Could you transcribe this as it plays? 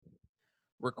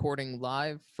recording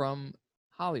live from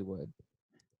Hollywood.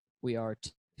 We are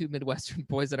two Midwestern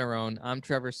boys at our own. I'm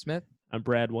Trevor Smith, I'm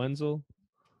Brad Wenzel.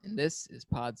 and this is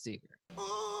Pod Seeker.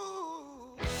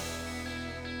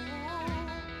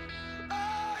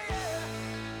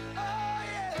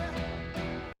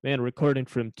 Man, recording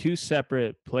from two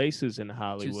separate places in Two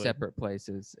Hollywood. separate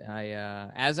places.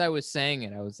 As I was saying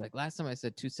it, I was like, last time I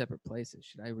said two separate places.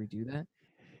 Should I redo that?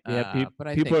 Yeah, But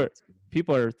I people think are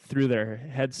people are through their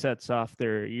headsets off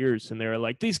their ears, and they're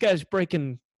like, "These guys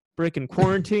breaking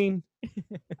quarantine."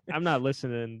 I'm not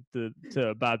listening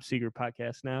to Bob Seger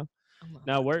podcast now. I'm not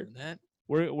Now doing that.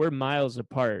 we're miles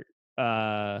apart,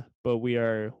 but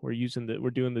we're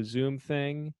doing the Zoom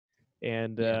thing,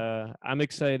 and I'm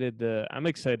excited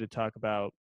to talk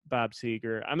about Bob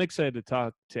Seger. I'm excited to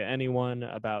talk to anyone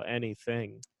about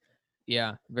anything.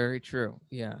 Yeah, very true.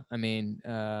 Yeah, I mean,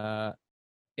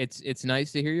 it's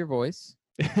nice to hear your voice.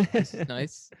 This is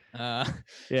nice.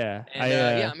 Yeah,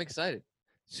 I'm excited.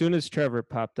 Soon as Trevor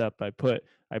popped up, I put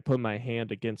my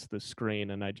hand against the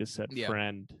screen and I just said, Yeah.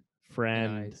 friend.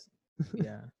 Nice.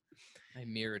 Yeah, I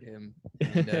mirrored him,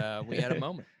 and we had a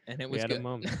moment, and it was We had good. a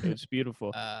moment. It was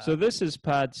beautiful. Uh, So this is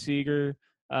Pod Seeger.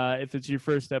 If it's your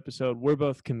first episode, we're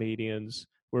both comedians.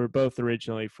 We're both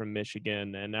originally from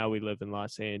Michigan, and now we live in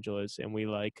Los Angeles, and we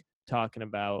like talking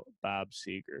about Bob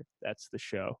Seger. That's the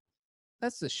show.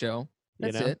 That's the show.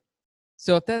 You That's know? it.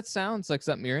 So if that sounds like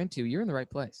something you're into, you're in the right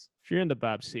place. If you're into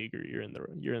Bob Seger, you're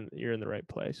in the right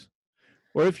place.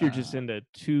 Or if you're just into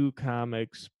two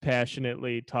comics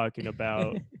passionately talking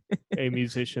about a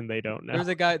musician they don't know. There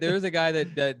was a guy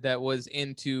that was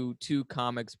into two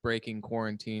comics breaking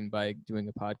quarantine by doing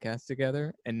a podcast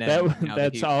together, and then now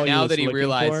that he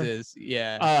realizes,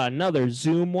 another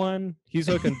Zoom one. He's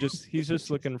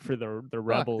just looking for the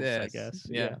rebels, I guess.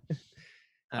 Yeah.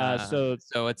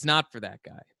 So it's not for that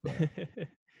guy. But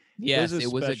yes, it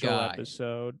was a guy.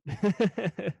 Episode.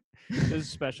 This is a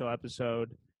special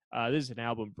episode. This is an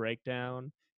album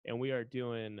breakdown, and we are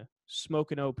doing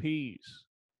Smoking OPs.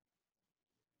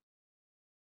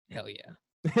 Hell yeah.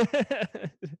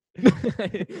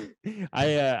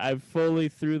 I fully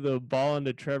threw the ball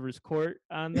into Trevor's court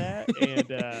on that,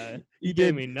 and he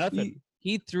gave me nothing.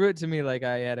 He threw it to me like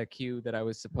I had a cue that I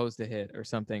was supposed to hit or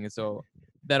something, and so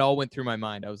that all went through my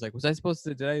mind. I was like,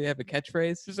 did I have a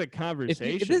catchphrase? This is a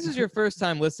conversation. If this is your first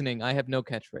time listening, I have no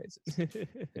catchphrases.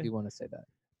 If you want to say that.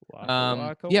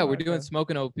 We're doing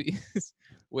Smoking OPs,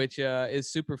 which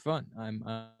is super fun.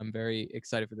 I'm very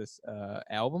excited for this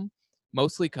album.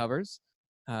 Mostly covers,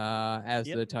 as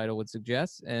the title would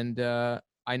suggest. And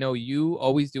I know you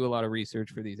always do a lot of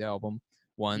research for these album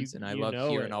ones, and I love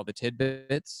hearing all the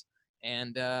tidbits.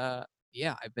 And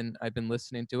I've been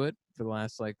listening to it for the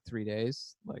last like 3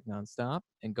 days, like nonstop,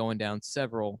 and going down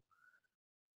several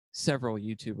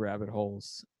YouTube rabbit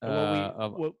holes.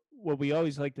 What we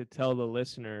always like to tell the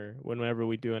listener whenever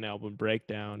we do an album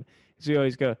breakdown is we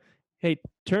always go, "Hey,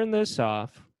 turn this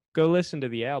off. Go listen to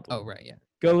the album." Oh, right, yeah.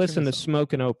 Go listen to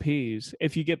Smoking OPs.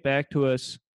 If you get back to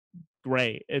us,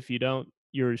 great. If you don't,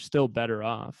 you're still better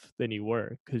off than you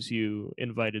were because you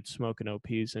invited Smoking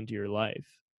OPs into your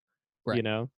life. Right. You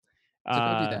know? So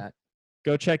go do that.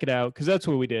 Go check it out because that's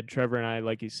what we did. Trevor and I,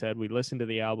 like you said, we listened to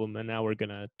the album and now we're going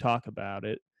to talk about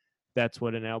it. That's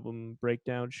what an album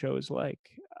breakdown show is like.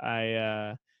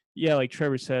 Like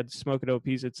Trevor said, Smoking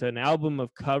OPs, it's an album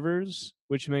of covers,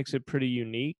 which makes it pretty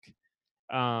unique.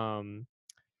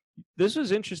 This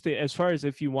was interesting as far as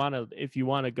if you want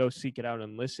to go seek it out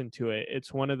and listen to it.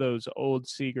 It's one of those old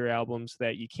Seger albums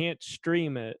that you can't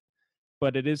stream it,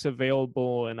 but it is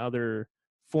available in other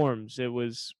forms. It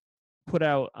was put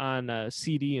out on a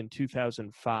CD in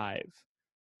 2005,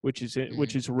 which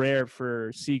is rare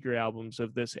for Seger albums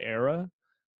of this era.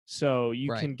 So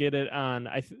you can get it on.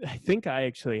 I think I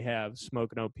actually have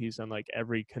Smoking OPs on like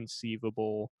every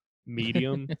conceivable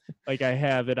medium. Like I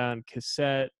have it on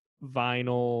cassette,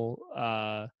 vinyl,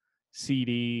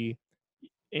 CD,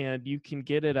 and you can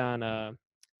get it on and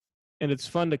it's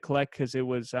fun to collect because it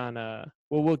was on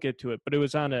we'll get to it, but it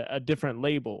was on a different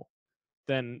label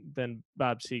than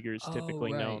Bob Seger is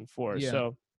typically known for. Yeah.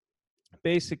 So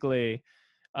basically,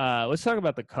 let's talk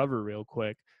about the cover real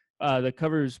quick. The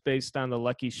cover is based on the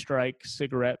Lucky Strike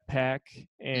cigarette pack,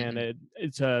 and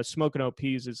it's Smoking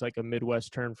OPs is like a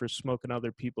Midwest term for smoking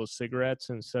other people's cigarettes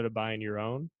instead of buying your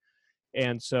own.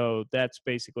 And so that's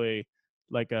basically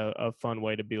like a fun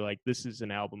way to be like, this is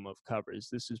an album of covers.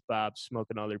 This is Bob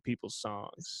smoking other people's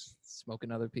songs.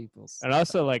 Smoking other people's. And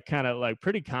also like kind of like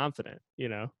pretty confident, you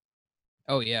know?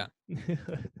 Oh, yeah.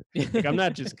 Like I'm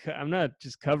not just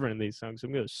covering these songs.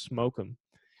 I'm going to smoke them.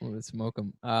 Let's smoke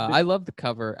them. I love the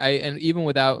cover. And even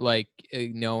without like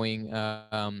knowing,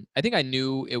 I think I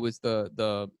knew it was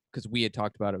the because we had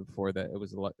talked about it before that it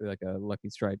was like a Lucky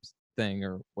Stripes thing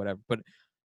or whatever. But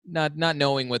not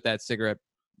knowing what that cigarette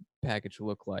package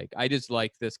looked like, I just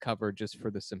like this cover just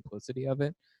for the simplicity of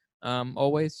it.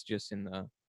 Always just in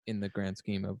the grand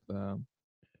scheme of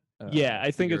yeah, I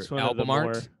think it's one of the album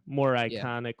art. more Yeah.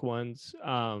 iconic ones.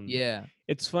 Yeah.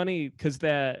 It's funny because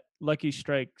that Lucky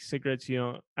Strike cigarettes, you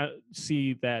don't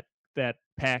see that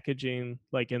packaging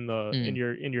like in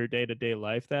Mm. your day-to-day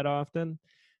life that often.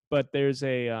 But there's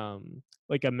a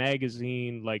like a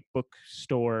magazine like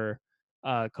bookstore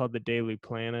called the Daily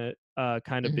Planet,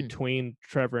 kind of Mhm. between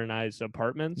Trevor and I's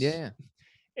apartments. Yeah.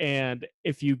 And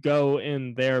if you go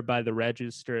in there by the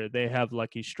register, they have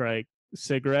Lucky Strike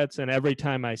cigarettes, and every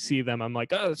time I see them, I'm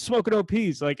like, oh, smoking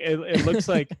OPs. Like it looks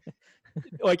like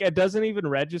it doesn't even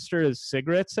register as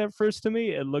cigarettes at first to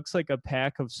me. It looks like a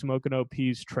pack of Smoking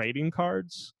OPs trading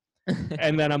cards.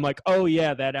 And then I'm like, oh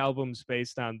yeah, that album's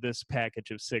based on this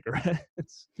package of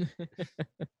cigarettes.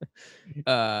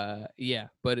 Yeah,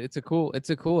 but it's a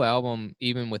cool album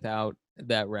even without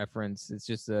that reference. It's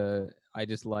just I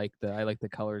just like I like the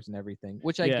colors and everything,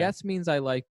 which I guess means I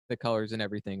like the colors and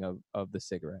everything of the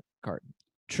cigarette carton.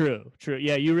 True.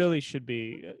 Yeah, you really should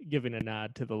be giving a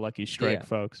nod to the Lucky Strike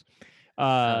folks.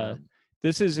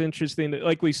 This is interesting.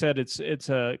 Like we said, it's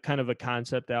a kind of a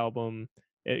concept album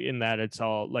in that it's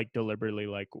all like deliberately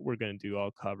like we're going to do all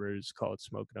covers, call it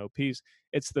Smoking OPs.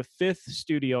 It's the 5th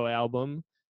studio album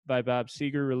by Bob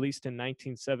Seger, released in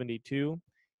 1972.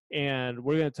 And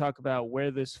we're going to talk about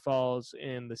where this falls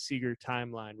in the Seger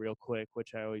timeline real quick,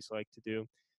 which I always like to do,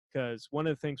 because one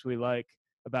of the things we like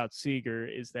about Seger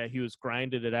is that he was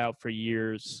grinded it out for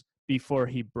years before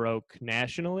he broke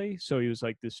nationally. So he was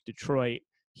like this Detroit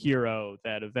hero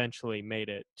that eventually made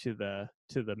it to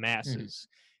the masses.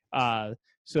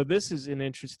 So this is an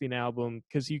interesting album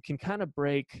because you can kind of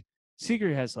break.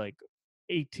 Seger has like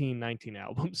 18, 19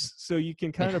 albums, so you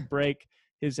can kind of break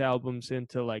his albums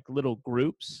into like little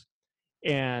groups.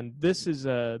 And this is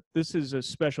a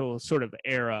special sort of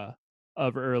era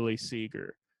of early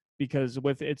Seger, because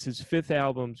it's his 5th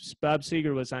album. Bob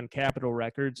Seger was on Capitol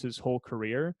Records his whole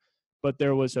career, but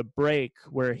there was a break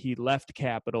where he left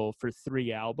Capitol for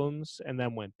 3 albums and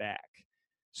then went back.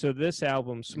 So this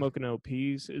album, Smokin'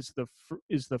 OPs, is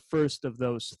the first of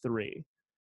those 3.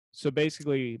 So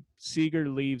basically,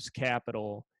 Seger leaves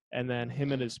Capitol, and then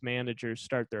him and his manager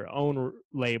start their own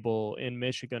label in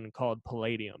Michigan called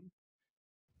Palladium.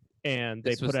 And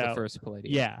they put out the first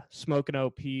Palladium. Yeah, Smokin'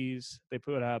 OPs. They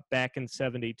put out back in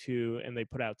 '72, and they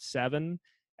put out 7,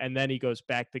 and then he goes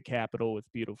back to Capitol with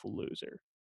Beautiful Loser.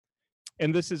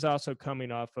 And this is also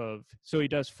coming off of, so he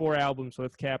does 4 albums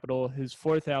with Capitol. His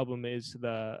 4th album is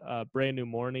the Brand New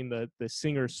Morning, the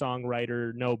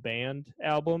singer-songwriter no band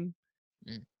album.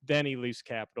 Then he leaves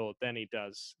Capitol. Then he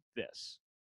does this.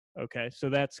 Okay, so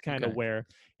that's kind of where,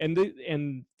 and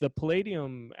the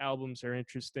Palladium albums are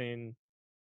interesting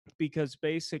because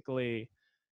basically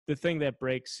the thing that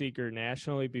breaks Seger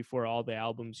nationally before all the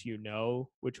albums,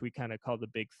 which we kind of call the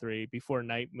big 3, before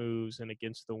Night Moves and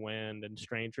Against the Wind and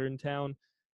Stranger in Town,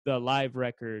 the live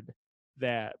record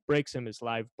that breaks him is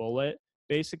Live Bullet.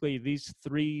 Basically, these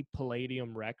 3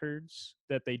 Palladium records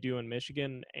that they do in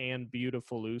Michigan and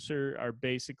Beautiful Loser are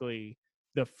basically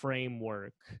the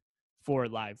framework for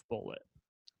Live Bullet.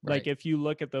 Right. Like if you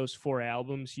look at those 4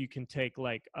 albums, you can take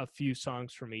like a few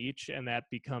songs from each, and that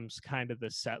becomes kind of the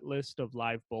set list of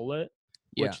Live Bullet,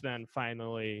 which then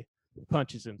finally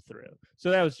punches him through.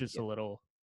 So that was just a little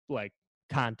like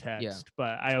context,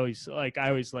 but I always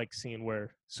like seeing where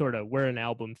an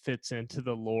album fits into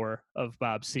the lore of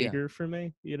Bob Seger for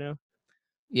me,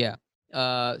 Yeah.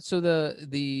 So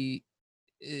the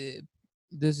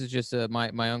this is just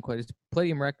my own question.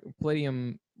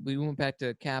 Palladium. We went back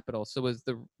to Capitol. So was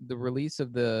the release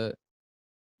of the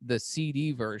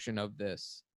CD version of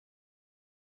this?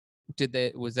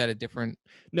 Was that a different?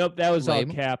 Nope, that was label?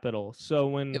 all Capitol.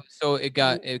 So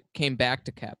it came back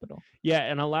to Capitol. Yeah,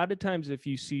 and a lot of times if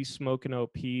you see Smokin'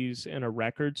 OPs in a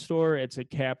record store, it's a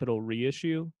Capitol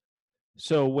reissue.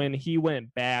 So when he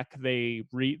went back, they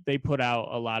put out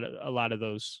a lot of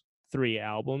those 3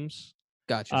 albums.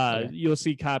 Gotcha. Okay. You'll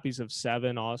see copies of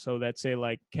 7 also that say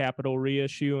like Capitol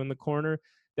reissue in the corner.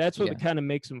 That's what kind of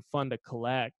makes them fun to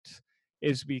collect,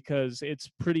 is because it's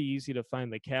pretty easy to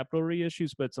find the Capitol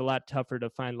reissues, but it's a lot tougher to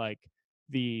find like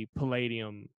the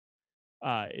Palladium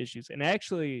issues. And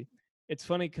actually, it's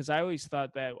funny because I always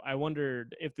thought that, I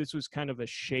wondered if this was kind of a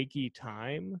shaky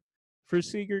time for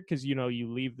Seger, because you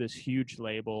leave this huge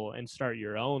label and start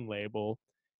your own label.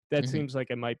 That seems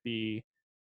like it might be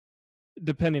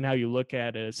depending how you look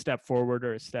at it, a step forward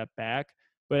or a step back.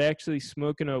 But actually,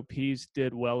 Smokin' OPs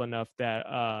did well enough that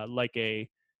like a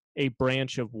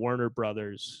branch of Warner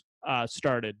Brothers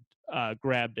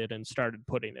grabbed it and started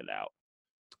putting it out.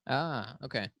 Ah,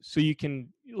 okay. So you can,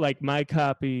 like, my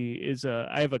copy is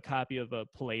I have a copy of a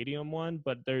Palladium one,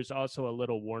 but there's also a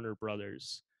little Warner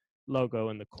Brothers logo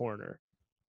in the corner.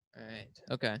 All right.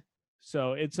 Okay.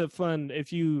 So it's a fun,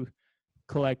 if you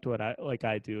collect what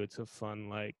I do, it's a fun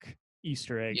like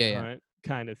Easter egg hunt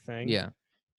kind of thing. Yeah.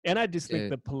 And I just think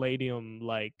the Palladium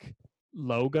like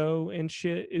logo and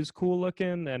shit is cool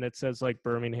looking, and it says like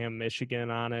Birmingham,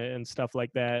 Michigan on it and stuff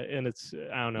like that. And it's,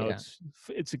 I don't know,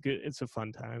 it's a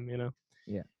fun time, you know.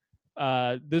 Yeah.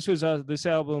 This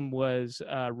album was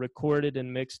recorded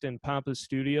and mixed in Pampa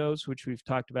Studios, which we've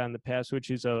talked about in the past,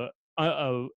 which is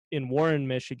in Warren,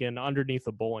 Michigan, underneath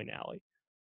a bowling alley.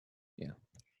 Yeah.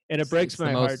 And it breaks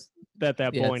my heart that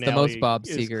bowling alley the most Bob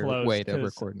is Seger closed, way to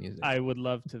record music. I would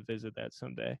love to visit that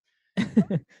someday.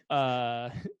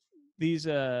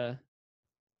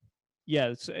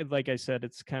 It's, like I said,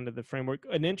 it's kind of the framework.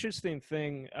 An interesting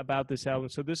thing about this album,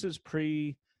 so this is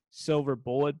pre-Silver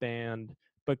Bullet Band,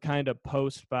 but kind of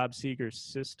post Bob Seger's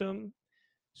System.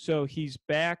 So he's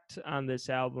backed on this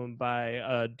album by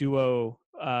a duo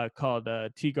called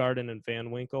Teagarden and Van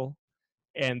Winkle.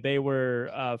 And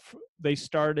they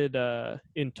started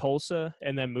in Tulsa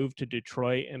and then moved to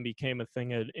Detroit and became a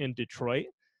thing in Detroit.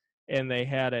 And they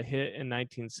had a hit in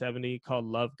 1970 called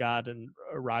 "Love, God, and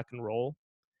Rock and Roll."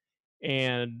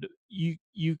 And you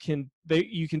can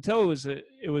tell it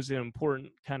was an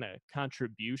important kind of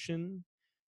contribution,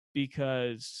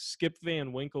 because Skip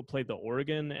Van Winkle played the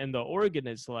organ, and the organ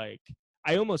is like,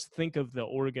 I almost think of the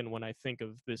organ when I think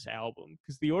of this album,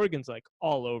 because the organ's like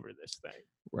all over this thing.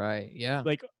 Right. Yeah.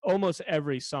 Like almost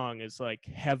every song is like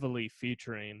heavily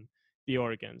featuring the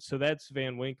organ. So that's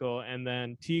Van Winkle, and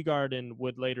then Teagarden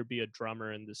would later be a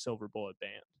drummer in the Silver Bullet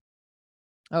Band.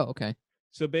 Oh, okay.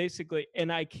 So basically,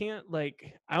 and I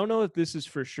don't know if this is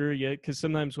for sure yet, because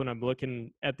sometimes when I'm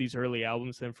looking at these early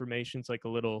albums, the information's like a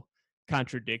little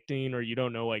contradicting, or you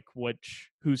don't know like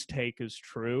whose take is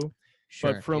true.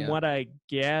 Sure, but from what I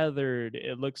gathered,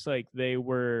 it looks like they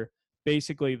were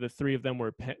basically, the three of them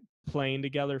were playing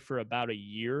together for about a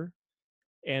year,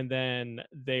 and then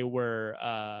they were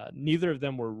neither of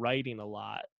them were writing a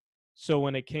lot. So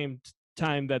when it came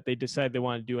time that they decided they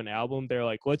want to do an album, they're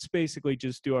like, let's basically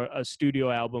just do a studio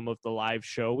album of the live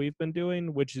show we've been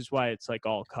doing, which is why it's like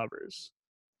all covers.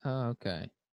 Oh, okay.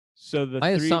 So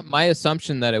my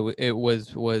assumption that it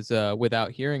was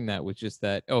without hearing that was just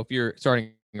that, if you're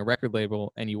starting a record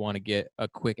label and you want to get a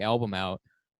quick album out,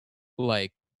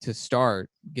 like to start,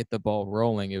 get the ball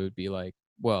rolling, it would be like,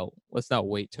 well, let's not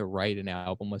wait to write an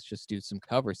album. Let's just do some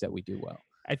covers that we do well.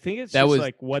 I think it's just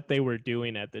like what they were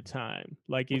doing at the time.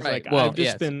 Like he's right. Like, well, I've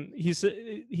just been. He's.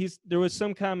 There was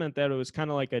some comment that it was kind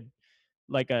of like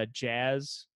a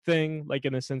jazz thing, like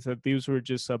in the sense that these were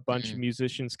just a bunch of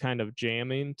musicians kind of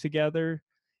jamming together.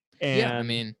 And I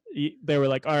mean, they were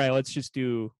like, all right, let's just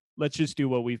do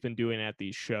what we've been doing at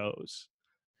these shows.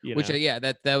 Which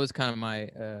that was kind of my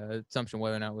assumption.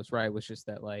 Whether or not it was right was just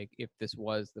that, like, if this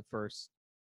was the first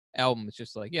album, it's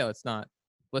just like,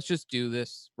 let's just do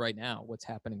this right now. What's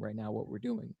happening right now, what we're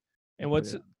doing. And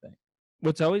what's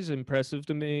always impressive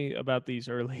to me about these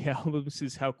early albums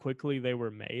is how quickly they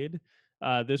were made.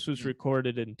 This was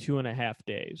recorded in 2.5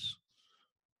 days.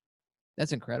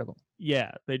 That's incredible.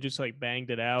 Yeah, they just like banged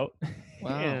it out.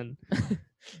 Wow. And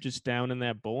just down in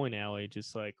that bowling alley,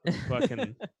 just like,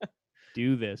 fucking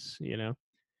do this, you know?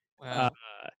 Wow.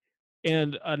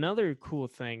 And another cool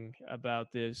thing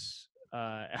about this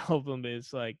album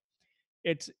is like,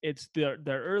 it's their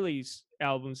early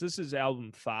albums. This is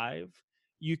album 5.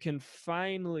 You can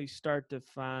finally start to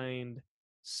find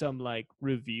some like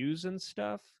reviews and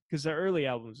stuff, because the early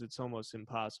albums, it's almost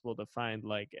impossible to find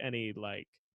like any like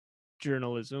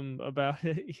journalism about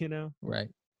it, you know? Right.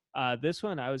 This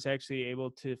one, I was actually able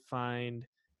to find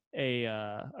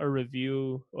a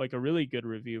review, like a really good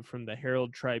review from the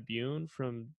Herald Tribune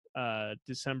from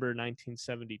December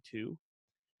 1972.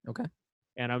 Okay.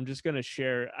 And I'm just going to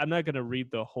share, I'm not going to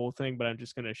read the whole thing, but I'm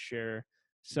just going to share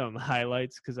some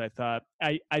highlights, because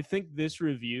I think this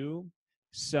review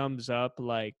sums up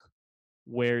like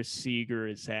where Seger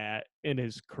is at in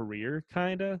his career,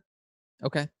 kind of.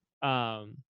 Okay.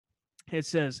 It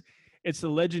says, it's the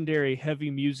legendary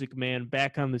heavy music man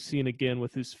back on the scene again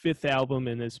with his 5th album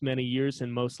in as many years,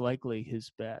 and most likely his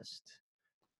best.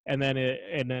 And then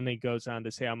it goes on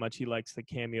to say how much he likes the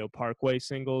Cameo Parkway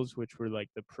singles, which were like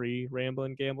the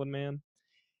pre-Ramblin' Gamblin' Man.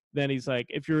 Then he's like,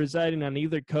 if you're residing on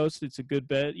either coast, it's a good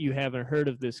bet you haven't heard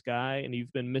of this guy and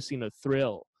you've been missing a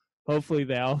thrill. Hopefully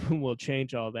the album will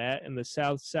change all that. In the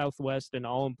South, Southwest, and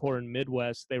all-important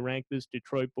Midwest, they rank this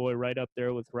Detroit boy right up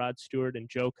there with Rod Stewart and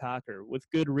Joe Cocker, with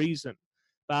good reason.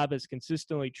 Bob has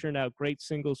consistently churned out great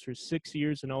singles for 6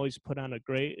 years and always put on a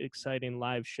great, exciting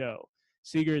live show.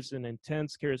 Seeger is an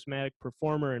intense, charismatic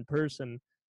performer in person,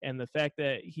 and the fact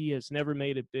that he has never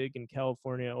made it big in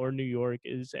California or New York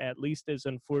is at least as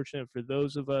unfortunate for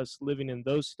those of us living in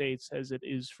those states as it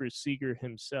is for Seeger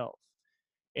himself.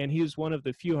 And he is one of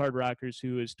the few hard rockers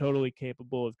who is totally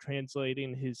capable of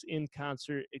translating his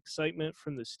in-concert excitement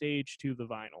from the stage to the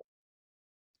vinyl.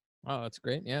 Oh, that's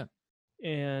great. Yeah.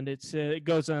 And it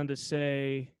goes on to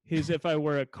say his If I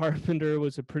Were a Carpenter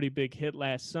was a pretty big hit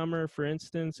last summer, for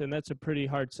instance, and that's a pretty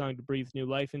hard song to breathe new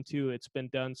life into. It's been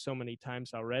done so many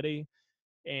times already.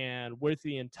 And worth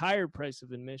the entire price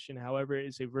of admission, however,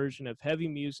 is a version of heavy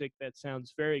music that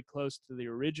sounds very close to the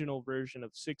original version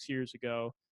of 6 years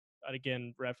ago.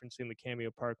 Again, referencing the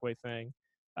Cameo Parkway thing.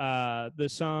 The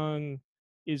song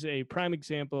is a prime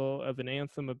example of an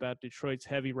anthem about Detroit's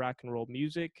heavy rock and roll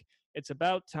music. It's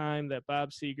about time that Bob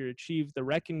Seger achieved the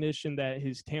recognition that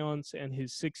his talents and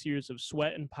his 6 years of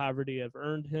sweat and poverty have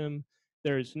earned him.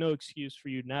 There is no excuse for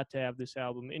you not to have this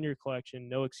album in your collection.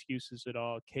 No excuses at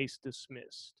all. Case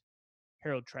dismissed.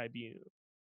 Herald Tribune.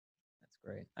 That's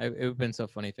great. It would have been so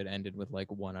funny if it ended with like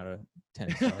 1 out of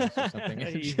 10 stars or something.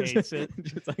 He hates it.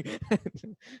 Just like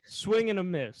Swing and a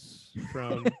miss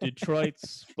from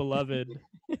Detroit's beloved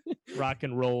rock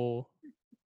and roll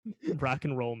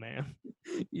man.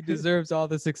 He deserves all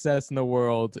the success in the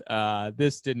world.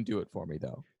 This didn't do it for me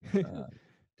though.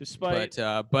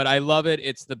 But I love it.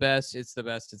 It's the best. It's the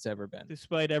best it's ever been.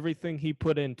 Despite everything he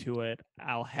put into it,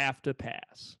 I'll have to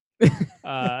pass. No,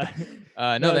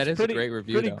 that is a great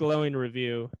review. Pretty glowing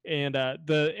review, and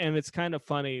it's kind of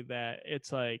funny that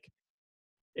it's like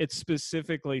it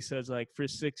specifically says like for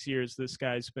 6 years this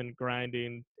guy's been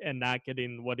grinding and not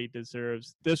getting what he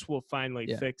deserves. This will finally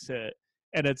fix it,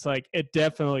 and it's like it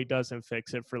definitely doesn't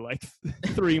fix it for like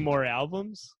 3 more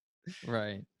albums,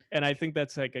 right? And I think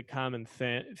that's like a common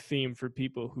theme for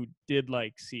people who did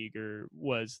like Seeger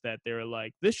was that they were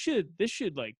like this should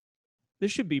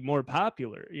be more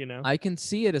popular, you know? I can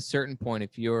see at a certain point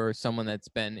if you're someone that's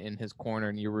been in his corner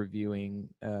and you're reviewing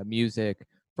music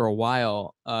for a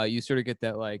while, you sort of get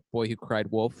that like Boy Who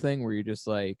Cried Wolf thing where you're just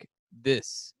like,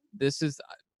 this is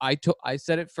I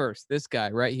said it first. This guy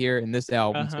right here in this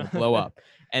album's gonna blow up,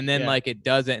 and then like it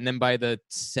doesn't, and then by the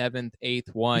 7th,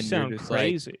 8th one, you're just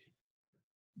crazy. Like,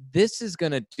 this is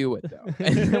gonna do it though.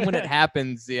 And then when it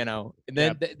happens, you know, and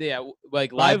then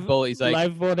like Live Bullet, he's like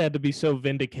Live Bullet had to be so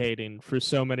vindicating for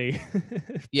so many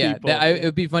people. It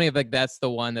would be funny if like that's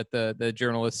the one that the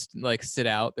journalists like sit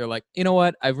out. They're like, you know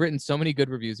what? I've written so many good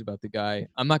reviews about the guy.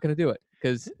 I'm not gonna do it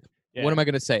because what am I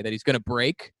gonna say? That he's gonna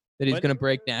break? That he's gonna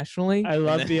break nationally? I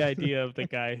love the idea of the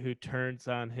guy who turns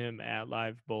on him at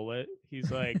Live Bullet.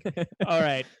 He's like, all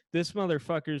right, this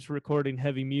motherfucker's recording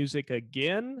heavy music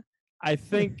again. I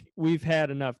think we've had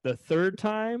enough. The 3rd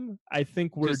time, I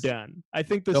think we're done. I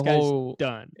think this guy's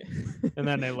done. And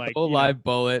then they like the whole Live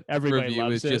Bullet review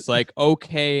is just like,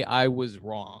 okay, I was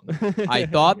wrong. I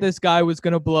thought this guy was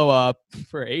gonna blow up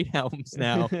for 8 albums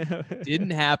now. Didn't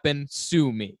happen.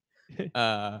 Sue me.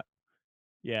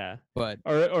 Yeah, but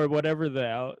or whatever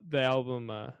the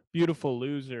album Beautiful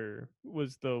Loser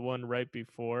was the one right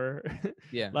before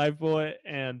Live Bullet,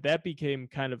 and that became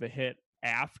kind of a hit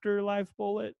after Live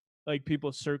Bullet. Like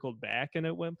people circled back and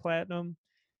it went platinum.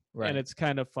 Right. And it's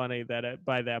kind of funny that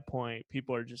by that point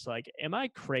people are just like, am I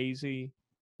crazy?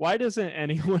 Why doesn't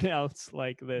anyone else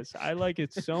like this? I like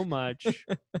it so much.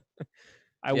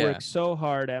 I work so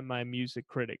hard at my music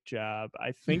critic job.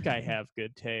 I think I have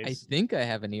good taste. I think I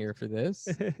have an ear for this.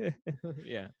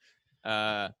 Yeah.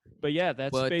 But yeah,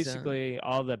 that's basically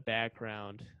all the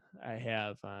background I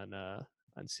have on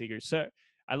Seeger. So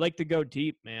I like to go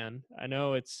deep, man. I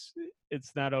know it's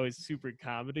not always super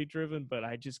comedy driven, but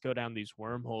I just go down these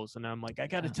wormholes and I'm like, I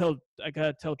gotta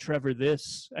tell Trevor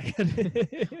this.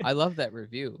 I love that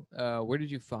review. Where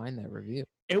did you find that review?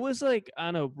 It was like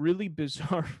on a really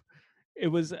bizarre it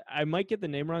was, I might get the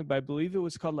name wrong, but I believe it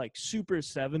was called like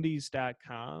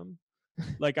super70s.com.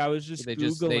 Like I was just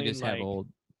Googling they just like, have old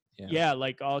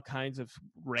like all kinds of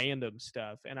random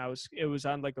stuff. And it was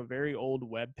on like a very old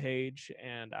web page,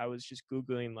 and I was just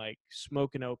Googling like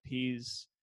Smokin' OPs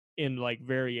in like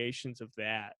variations of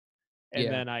that. And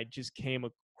then I just came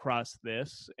across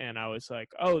this and I was like,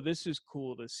 oh, this is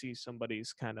cool to see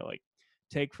somebody's kind of like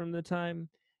take from the time.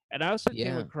 And I also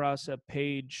came across a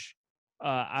page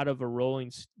out of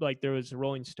there was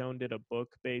Rolling Stone did a book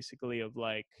basically of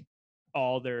like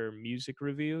all their music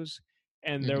reviews,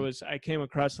 and I came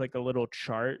across like a little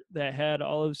chart that had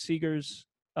all of Seeger's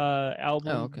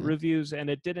album reviews, and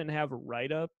it didn't have a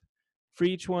write-up for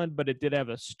each one, but it did have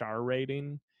a star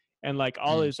rating, and like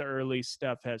all his early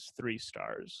stuff has 3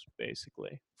 stars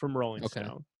basically from Rolling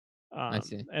Stone. I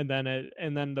see. And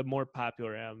then the more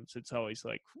popular albums, it's always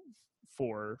like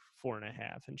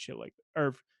 4.5 and shit like that.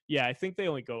 Or yeah, I think they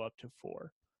only go up to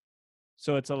 4.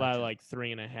 So it's a lot of like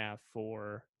 3.5,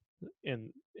 4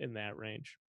 in that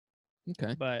range.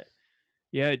 Okay. But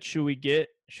yeah,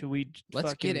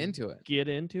 let's get into it. Get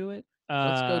into it.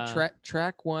 Let's go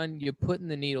track 1. You're putting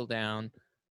the needle down.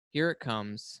 Here it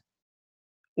comes.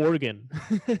 Organ.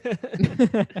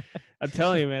 I'm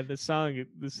telling you, man, this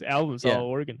album's all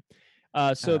organ.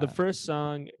 So the first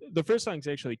song's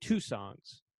actually 2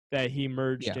 songs that he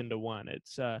merged into one.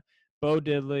 It's Bo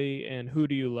Diddley and Who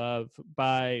Do You Love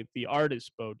by the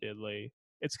artist Bo Diddley.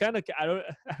 It's kind of I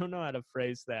don't know how to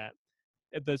phrase that.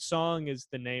 The song is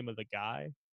the name of the guy.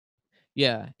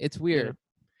 Yeah, it's weird. You know?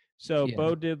 So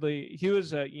Bo Diddley, he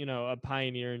was a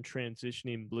pioneer in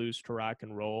transitioning blues to rock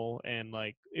and roll, and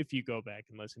like if you go back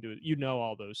and listen to it, you know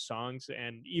all those songs,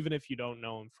 and even if you don't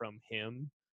know them from him,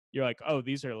 you're like, oh,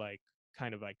 these are like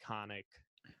kind of iconic.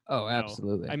 Oh,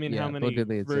 absolutely. I mean, how many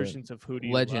versions of Who Do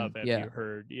You Love have you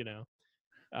heard?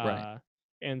 Right.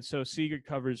 And so Seeger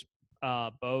covers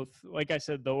both. Like I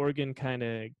said, the organ kind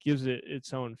of gives it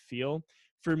its own feel.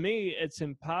 For me, it's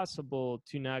impossible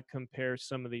to not compare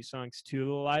some of these songs to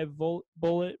the Live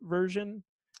Bullet version.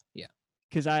 Yeah,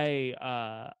 because I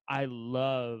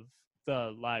love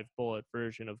the Live Bullet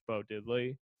version of Bo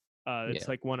Diddley. It's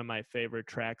like one of my favorite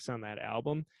tracks on that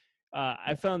album.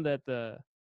 I found that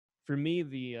for me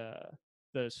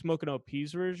the Smokin'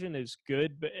 OP's version is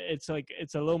good, but it's a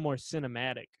little more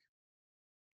cinematic.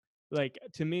 Like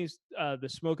to me, the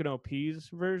Smokin' OP's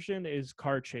version is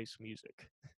car chase music.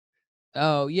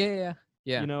 Oh yeah.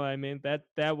 You know what I mean?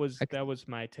 That was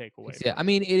my takeaway. Yeah, I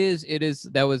mean it is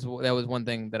that was one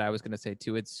thing that I was gonna say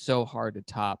too. It's so hard to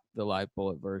top the Live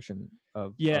Bullet version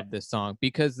of this song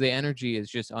because the energy is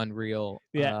just unreal.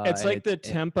 Yeah, it's like the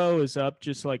tempo is up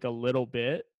just like a little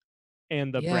bit,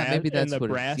 and the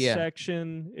brass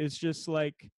section is just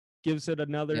like gives it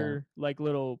another like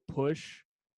little push.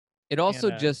 It also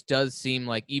just does seem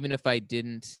like even if I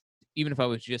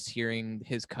was just hearing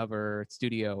his cover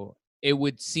studio, it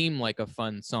would seem like a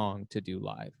fun song to do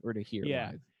live or to hear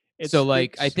live. So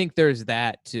like I think there's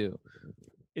that too.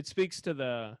 It speaks to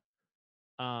the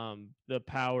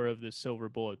power of the Silver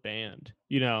Bullet band.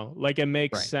 Like it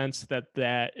makes sense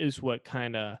that is what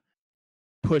kind of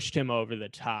pushed him over the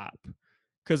top.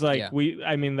 Cuz like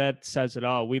that says it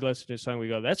all. We listen to a song, we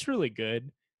go, that's really good.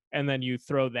 And then you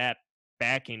throw that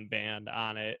backing band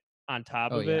on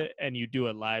top of it, and you do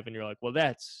it live, and you're like, well,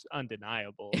 that's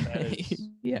undeniable. That is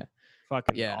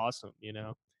fucking awesome,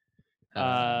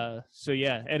 So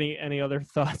yeah, any other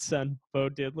thoughts on Bo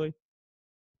Diddley?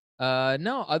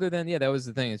 No, other than that was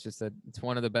the thing. It's just that it's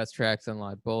one of the best tracks on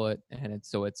Live Bullet, and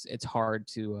it's hard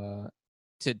to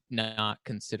not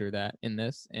consider that in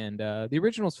this. And the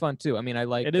original's fun too. I mean, I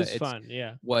like it's fun.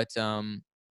 Yeah. What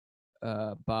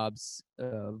Bob's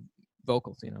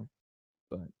vocals,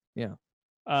 but yeah.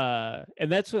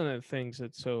 And that's one of the things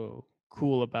that's so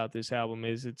cool about this album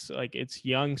is it's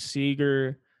young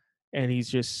Seeger, and he's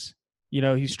just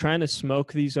he's trying to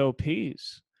smoke these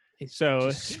OPs. So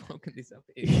smoking these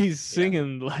OPs. He's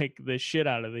singing like the shit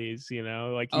out of these,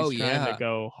 like he's trying to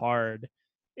go hard.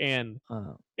 And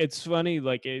it's funny,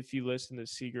 like if you listen to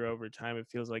Seeger over time, it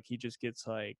feels like he just gets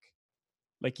like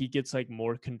he gets like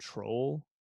more control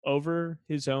over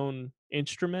his own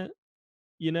instrument.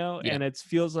 And it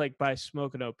feels like by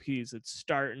Smokin' OPs, it's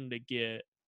starting to get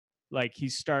like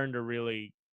he's starting to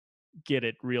really get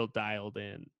it real dialed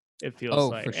in. It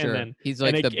feels like, for sure. And then he's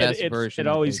like the best version. It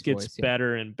always gets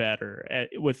better and better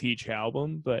with each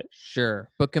album, but sure.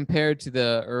 But compared to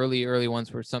the early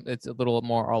ones, where it's a little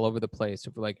more all over the place.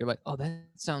 Or you're like, oh, that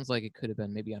sounds like it could have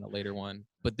been maybe on a later one,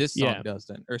 but this song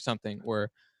doesn't, or something.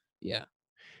 Where,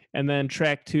 And then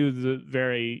track 2, the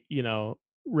very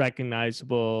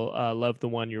recognizable "Love the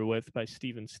One You're With" by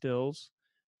Stephen Stills.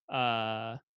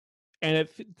 And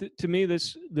to me,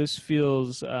 this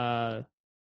feels a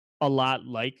lot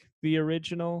like the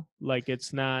original. Like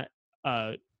it's not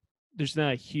there's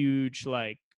not a huge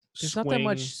like there's swing. Not that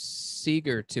much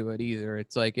Seeger to it either.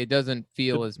 It's like it doesn't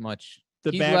feel as much.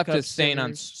 He's left his stain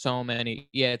on so many.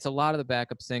 Yeah, it's a lot of the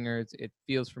backup singers. It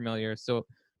feels familiar. So,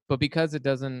 but because it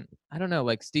doesn't, I don't know.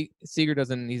 Like Seeger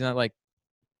doesn't. He's not like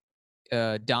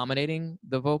dominating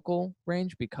the vocal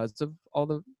range because of all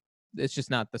the it's just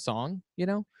not the song, you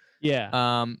know. Yeah.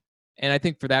 And I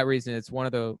think for that reason, it's one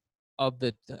of the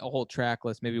whole track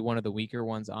list, maybe one of the weaker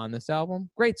ones on this album.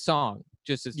 Great song,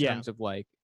 just as terms of like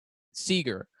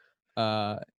Seeger.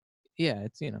 Yeah,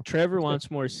 it's Trevor it's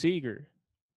wants more Seeger.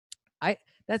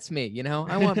 That's me,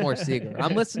 I want more Seeger.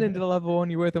 I'm listening to the Level One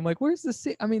You're With. I'm like, where's the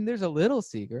Seeger? I mean, there's a little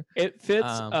Seeger. It fits.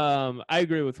 I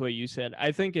agree with what you said.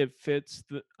 I think it fits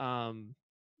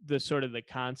the sort of the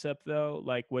concept though,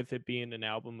 like with it being an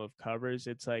album of covers.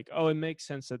 It's like, oh, it makes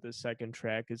sense that the second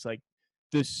track is like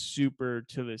this super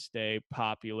to this day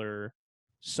popular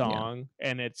song,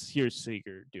 and here's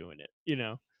Seeger doing it.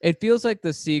 It feels like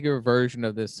the Seeger version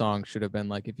of this song should have been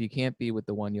like, if you can't be with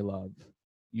the one you love,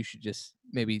 you should just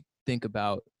maybe think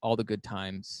about all the good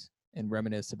times and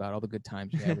reminisce about all the good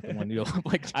times you had with the one you love.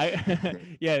 Like,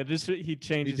 he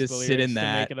changes just the lyrics sit in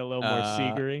that, to make it a little more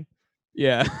Seegery.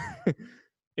 Yeah.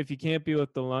 If you can't be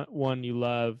with the one you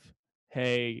love,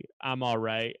 hey, I'm all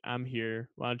right. I'm here.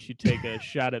 Why don't you take a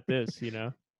shot at this?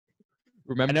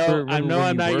 Remember I know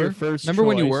I'm not your first Remember choice.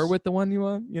 when you were with the one you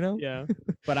love, Yeah,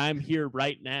 but I'm here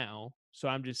right now. So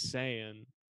I'm just saying,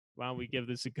 why don't we give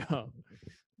this a go?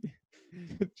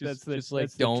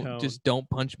 Don't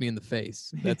punch me in the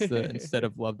face. That's the instead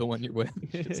of love the one you're with.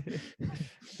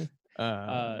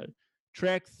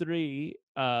 Track 3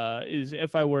 is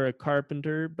If I Were a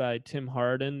Carpenter by Tim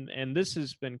Hardin, and this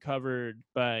has been covered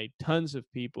by tons of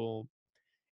people.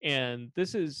 And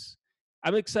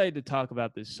I'm excited to talk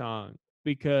about this song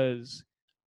because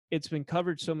it's been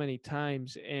covered so many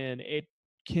times, and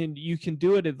you can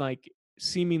do it in like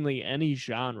seemingly any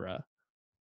genre.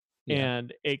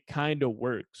 And it kind of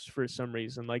works for some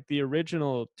reason. Like the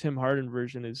original Tim Hardin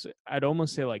version is, I'd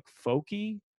almost say like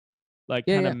folky, like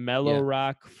kind of mellow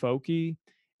rock folky.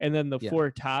 And then the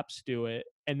Four Tops do it,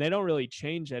 and they don't really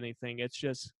change anything. It's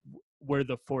just we're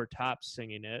the Four Tops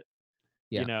singing it,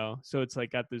 So it's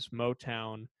like got this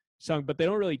Motown song, but they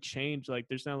don't really change. Like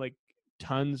there's not like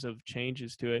tons of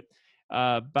changes to it.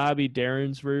 Bobby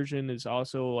Darin's version is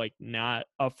also like not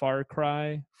a far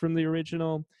cry from the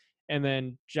original. And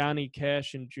then Johnny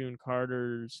Cash and June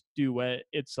Carter's duet,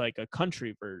 it's like a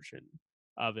country version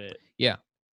of it. Yeah.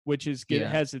 Which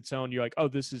has its own, you're like, oh,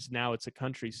 it's a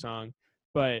country song.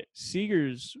 But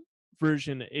Seeger's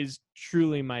version is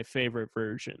truly my favorite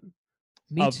version.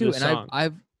 Me too.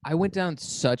 And I went down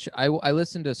I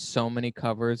listened to so many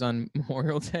covers on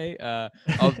Memorial Day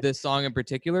of this song in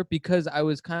particular, because I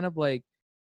was kind of like,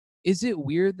 is it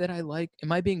weird that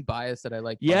am I being biased that I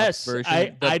like Bob's version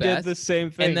the best? I did the same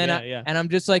thing. And then and I'm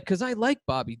just like, because I like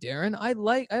Bobby Darin. I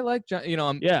like John,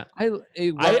 I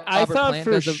thought Plant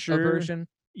for does sure. A version.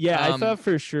 Yeah, I thought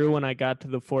for sure when I got to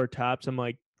the Four Tops, I'm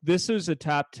like, this is a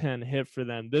top 10 hit for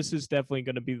them. This is definitely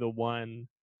going to be the one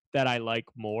that I like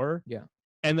more. Yeah.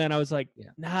 And then I was like,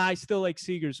 nah, I still like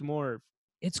Seeger's more.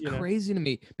 It's crazy to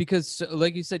me because,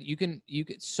 like you said,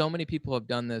 so many people have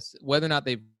done this, whether or not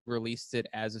they've released it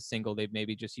as a single. They've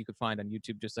maybe you could find on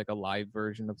YouTube just like a live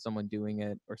version of someone doing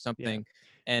it or something.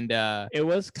 Yeah. And it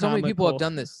was comical. So many people have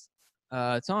done this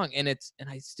song, and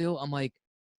I'm like,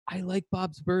 I like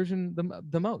Bob's version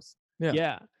the most. Yeah.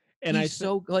 Yeah. And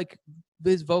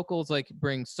his vocals like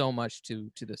bring so much to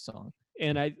this song.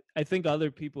 And I think other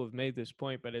people have made this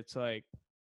point, but it's like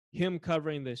him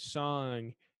covering this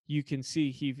song, you can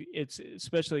see it's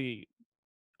especially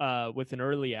with an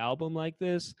early album like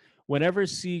this, whenever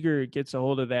Seeger gets a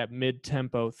hold of that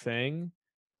mid-tempo thing,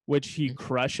 which he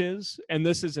crushes, and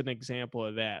this is an example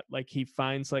of that. Like he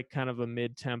finds like kind of a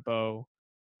mid-tempo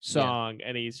song,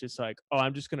 and he's just like, oh,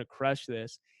 I'm just gonna crush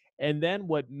this. And then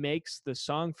what makes the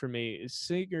song for me is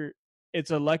Seeger. It's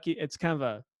kind of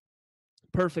a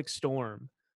perfect storm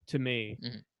to me,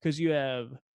 because you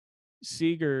have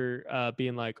Seeger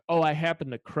being like, oh, I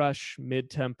happen to crush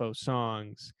mid-tempo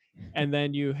songs. And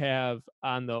then you have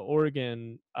on the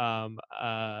organ,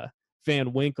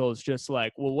 Van Winkle's just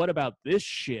like, well, what about this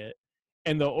shit?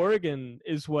 And the organ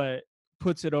is what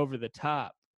puts it over the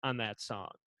top on that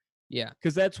song. Yeah.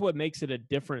 Because that's what makes it a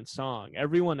different song.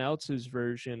 Everyone else's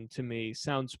version, to me,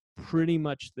 sounds pretty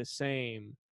much the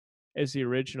same as the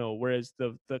original, whereas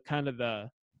the kind of the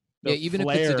even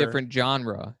flair, if it's a different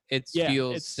genre, it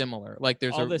feels similar. Like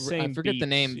there's I forget the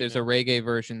name. There's a reggae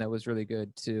version that was really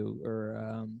good too,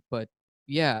 or but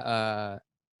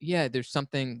there's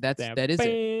something that is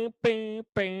it.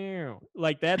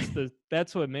 Like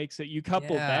that's what makes it. You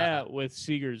couple that with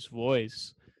Seeger's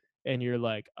voice, and you're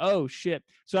like, oh shit.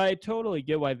 So I totally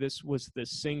get why this was the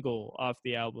single off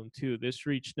the album too. This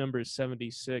reached number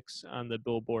 76 on the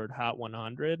Billboard Hot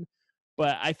 100.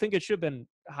 But I think it should have been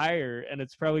higher, and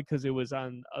it's probably because it was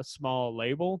on a small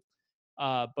label.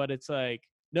 But it's like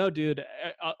No, dude,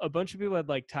 a bunch of people had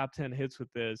like top 10 hits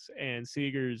with this, and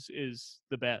Seeger's is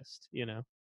the best, you know?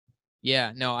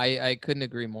 Yeah, no, I couldn't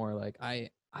agree more. Like I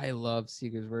love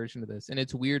Seeger's version of this, and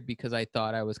it's weird because I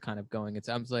thought I was kind of going.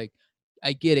 I was like,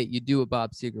 I get it. You do a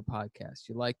Bob Seger podcast.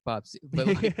 You like Bob Seger, but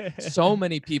like so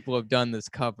many people have done this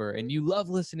cover, and you love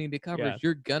listening to covers. Yeah.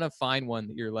 You're gonna find one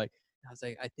that you're like. I was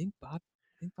like, I think Bob's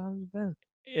the best.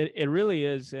 It really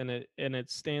is, and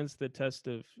it stands the test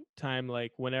of time.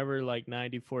 Like whenever like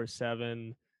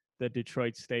 94.7, the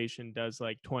Detroit station does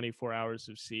like 24 hours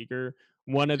of Seeger,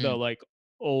 one of the like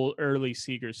old early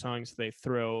Seeger songs they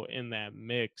throw in that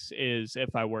mix is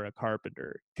 "If I Were a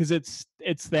Carpenter," because it's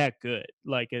that good.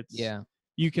 Like it's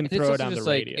you can and throw it on the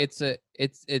radio. It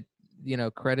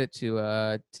credit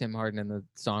to Tim Hardin and the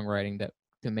songwriting that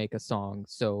to make a song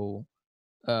so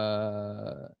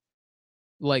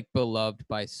like beloved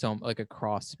by some like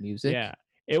across music. Yeah.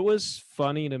 It was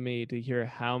funny to me to hear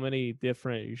how many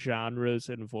different genres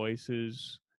and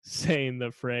voices saying the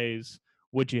phrase,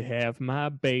 "Would you have my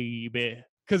baby?"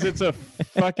 Because it's a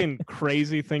fucking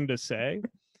crazy thing to say.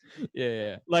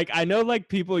 Yeah. Like I know like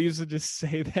people used to just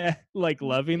say that like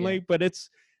lovingly, but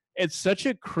it's such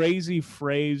a crazy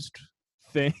phrased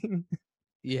thing.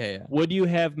 Yeah. Would you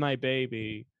have my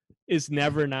baby is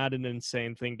never not an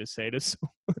insane thing to say to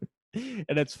someone.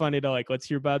 And it's funny to like, let's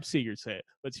hear Bob Seger say it.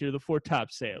 Let's hear the Four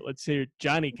Tops say it. Let's hear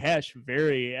Johnny Cash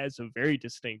has a very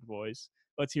distinct voice.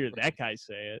 Let's hear that guy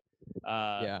say it.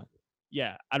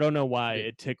 Yeah. I don't know why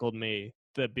it tickled me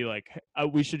to be like,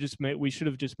 we should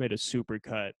have just made a super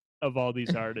cut of all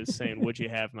these artists saying, "Would you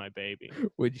have my baby?"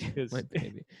 Would you my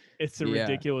baby? It's a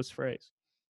ridiculous phrase.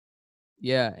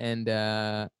 Yeah, and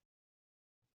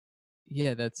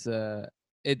yeah, that's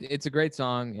it's a great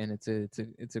song, and it's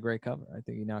a great cover. I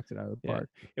think he knocked it out of the park.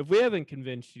 If we haven't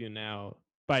convinced you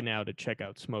by now to check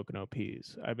out Smokin'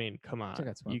 OPs, I mean, come on,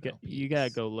 you gotta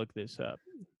go look this up.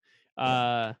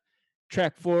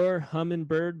 Track 4,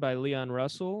 Hummingbird by Leon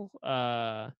Russell.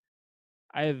 I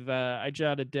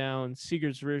jotted down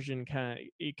Seeger's version.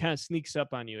 It kind of sneaks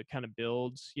up on you. It kind of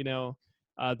builds. You know,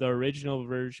 the original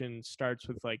version starts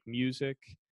with like music,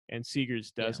 and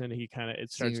Seeger's doesn't. He kind of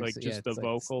it starts Seeger's, like just the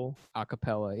vocal, like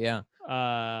acapella. Yeah.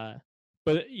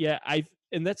 But yeah,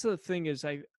 and that's the thing is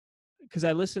because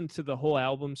I listened to the whole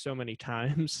album so many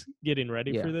times getting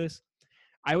ready for this,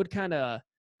 I would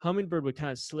Hummingbird would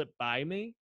kind of slip by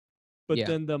me, but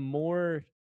then the more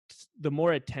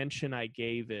attention I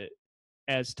gave it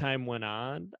as time went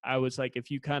on, I was like,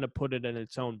 if you kind of put it in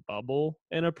its own bubble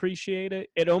and appreciate it,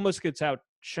 it almost gets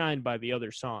outshined by the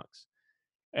other songs.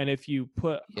 And if you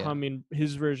put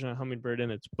his version of Hummingbird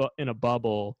in a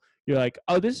bubble, you're like,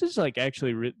 oh, this is like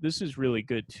actually this is really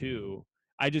good too.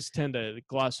 I just tend to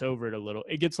gloss over it a little.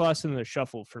 It gets lost in the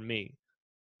shuffle for me.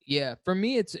 Yeah, for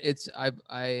me,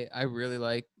 I really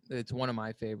like. It's one of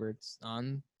my favorites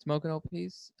on Smokin'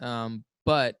 OPs.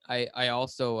 But I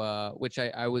also which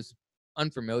I was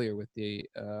unfamiliar with the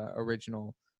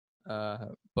original,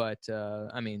 but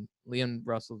I mean, Leon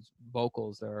Russell's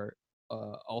vocals are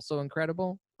also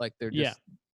incredible. Like they're just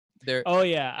they're. Oh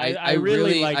yeah, I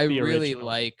really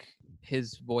like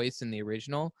his voice in the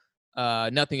original.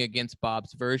 Nothing against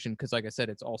Bob's version, because like I said,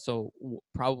 it's also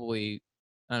probably,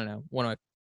 I don't know, one of my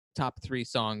top 3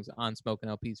 songs on Smokin'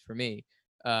 OPs for me.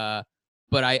 But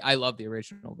I love the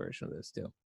original version of this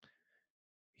too.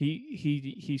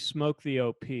 He smoked the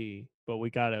OP, but we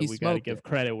gotta give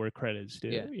credit where credit's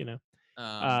due. You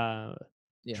know.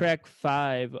 Track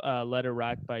 5, "Let It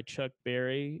Rock" by Chuck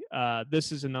Berry.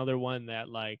 This is another one that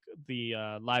like the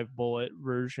Live Bullet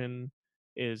version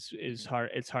is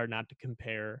hard. It's hard not to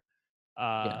compare.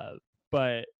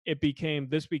 But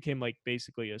this became like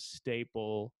basically a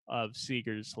staple of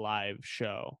Seeger's live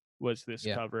show. Was this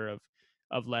cover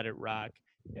of "Let It Rock"?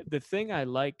 The thing I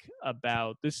like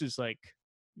about this is like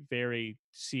very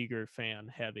Seeger fan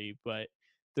heavy, but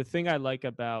the thing I like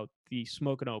about the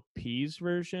Smokin' OPs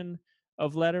version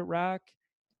of "Let It Rock"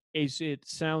 is it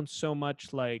sounds so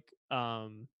much like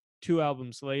 2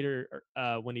 albums later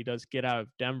when he does "Get Out of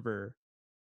Denver."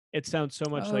 It sounds so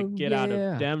much like "Get Out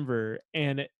of Denver,"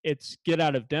 and it's "Get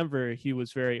Out of Denver." He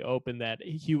was very open that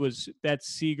that's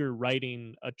Seeger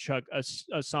writing a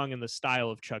song in the style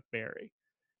of Chuck Berry.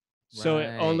 So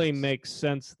it only makes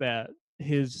sense that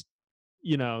his,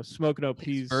 Smokin' OPs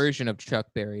his version of Chuck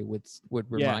Berry would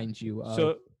remind you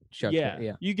of Chuck Berry.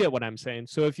 Yeah, you get what I'm saying.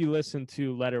 So if you listen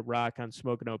to "Let It Rock" on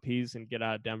Smokin' OPs and "Get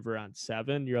Out of Denver" on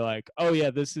 7, you're like, oh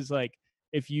yeah, this is like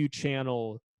if you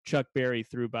channel Chuck Berry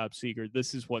through Bob Seger,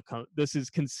 this is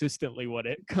consistently what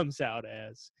it comes out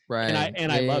as. Right.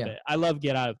 And I love it. I love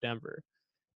 "Get Out of Denver."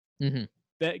 Mm-hmm.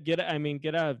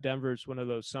 "Get Out of Denver" is one of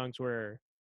those songs where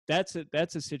that's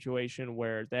a situation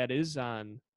where that is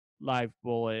on Live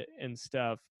Bullet and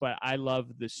stuff, but I love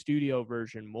the studio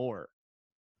version more.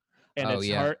 And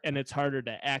it's harder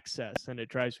to access, and it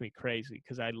drives me crazy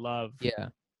because I love, you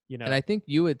know. And I think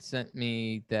you had sent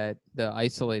me the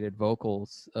isolated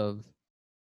vocals of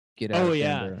Get Out of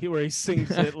Denver. Where he sings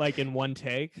it like in one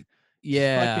take.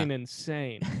 Yeah. It's fucking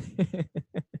insane.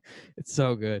 It's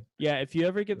so good. Yeah, if you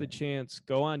ever get the chance,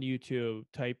 go on YouTube,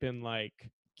 type in like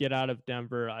Get Out of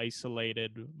Denver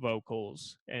isolated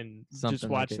vocals, and something just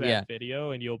watch that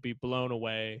video, and you'll be blown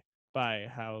away by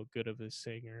how good of a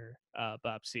singer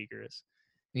Bob Seger is.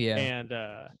 Yeah. And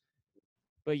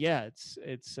but yeah,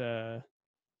 it's a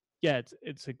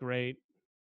great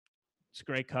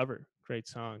cover, great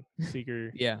song.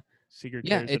 Seger Seger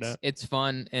tears it up. It's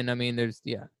fun, and I mean there's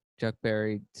Chuck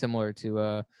Berry, similar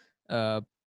to the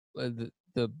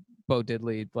Bo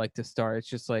Diddley, like to start. It's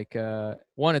just like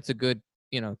one, it's a good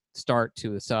start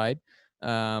to a side,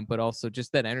 but also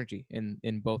just that energy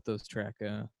in both those track.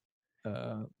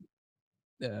 What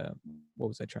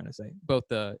was I trying to say? Both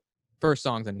the first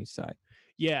songs on each side.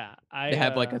 Yeah, they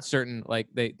have like a certain like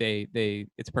they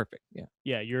it's perfect.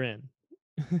 Yeah, you're in.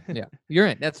 Yeah, you're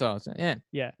in. That's what I was saying.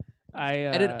 Yeah. I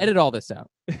edit all this out.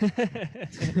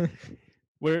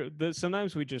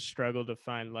 Sometimes we just struggle to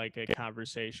find like a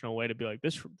conversational way to be like,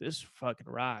 this fucking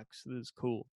rocks. This is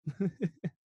cool.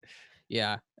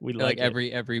 Yeah, we like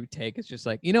every take is just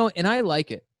like, and I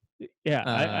like it. Yeah,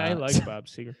 I like Bob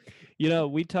Seger.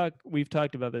 We've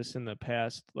talked about this in the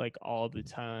past, like all the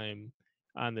time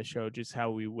on the show, just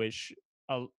how we wish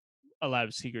a lot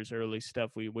of Seger's early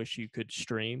stuff we wish you could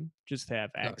stream, just to have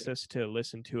access to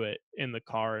listen to it in the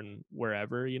car and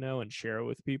wherever, and share it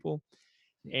with people.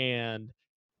 And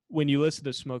when you listen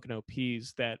to Smokin'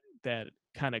 OPs, that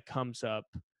kind of comes up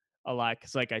a lot,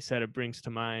 because like I said, it brings to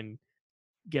mind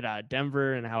Get Out of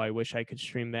Denver and how I wish I could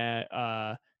stream that.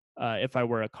 If I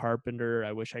Were a Carpenter,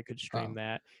 I wish I could stream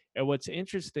that. And what's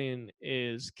interesting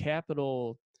is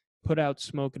Capitol put out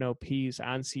Smokin' OPs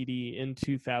on CD in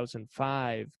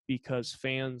 2005 because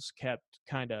fans kept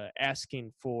kind of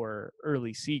asking for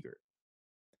early Seger.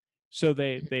 So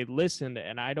they listened,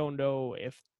 and I don't know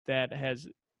if that has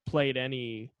played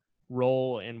any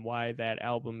role in why that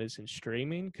album isn't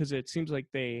streaming, because it seems like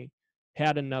they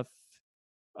had enough,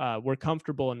 were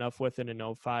comfortable enough with it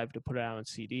in 05 to put it out on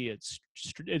CD. It's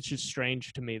just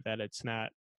strange to me that it's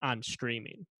not on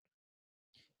streaming.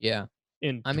 Yeah.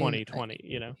 In 2020,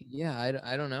 Yeah,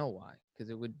 I don't know why,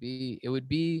 because it would be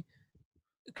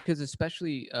because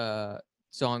especially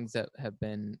songs that have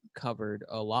been covered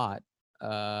a lot,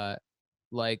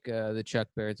 like the Chuck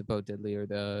Berry's, the Bo Diddley, or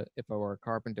the If I Were a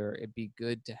Carpenter. It'd be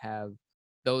good to have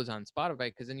those on Spotify,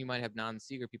 because then you might have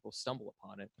non-Seger people stumble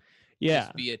upon it. Yeah,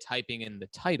 just via typing in the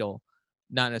title,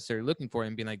 not necessarily looking for it,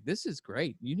 and being like, "This is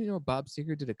great." Bob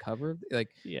Seger did a cover of it? Like,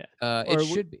 it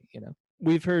should be.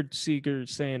 We've heard Seger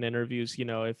say in interviews,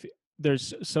 if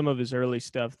there's some of his early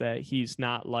stuff that he's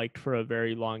not liked for a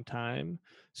very long time.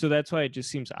 So that's why it just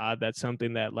seems odd that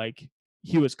something that like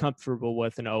he was comfortable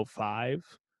with in 05,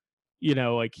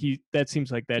 that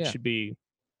seems like that should be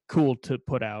cool to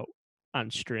put out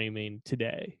on streaming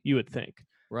today, you would think.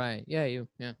 Right.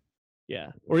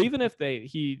 Yeah. Or even if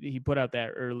he put out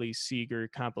that early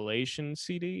Seger compilation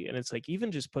CD, and it's like,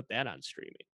 even just put that on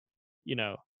streaming.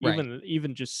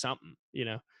 Even just something,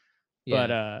 Yeah.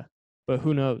 But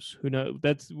who knows?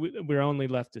 We're only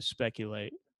left to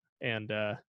speculate and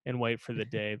wait for the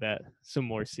day that some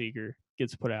more Seger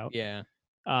gets put out. Yeah.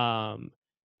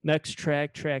 Next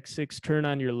track 6, Turn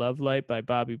On Your Love Light by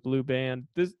Bobby Blue Band.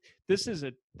 This is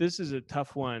a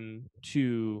tough one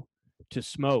to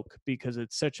smoke, because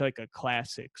it's such like a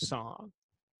classic song.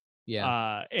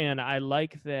 Yeah. And I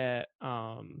like that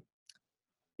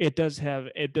it does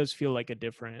feel like a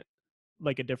different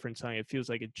song. It feels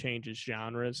like it changes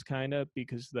genres kind of,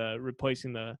 because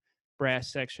replacing the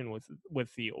brass section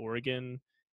with the organ,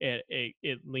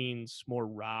 it leans more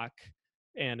rock,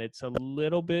 and it's a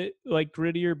little bit like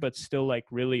grittier, but still like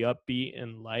really upbeat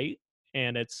and light.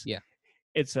 And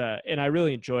and I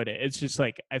really enjoyed it. It's just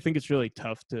like, I think it's really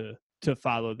tough to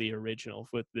follow the original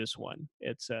with this one.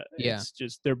 It's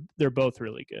just they're both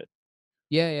really good.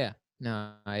 Yeah.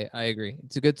 No, I agree.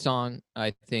 It's a good song.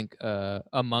 I think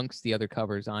amongst the other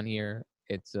covers on here,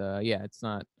 it's it's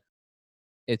not.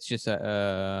 It's just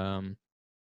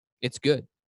it's good,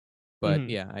 but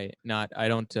I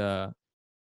don't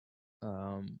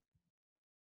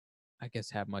I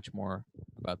guess have much more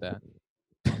about that.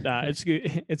 Nah, it's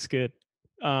good. It's good.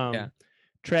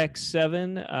 Track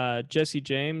 7, Jesse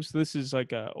James. This is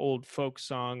like a old folk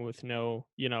song with no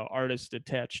artist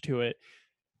attached to it.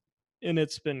 And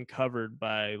it's been covered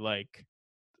by like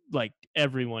like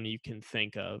everyone you can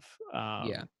think of.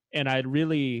 Yeah. And I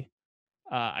really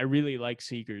like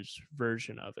Seeger's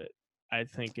version of it. I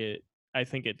think it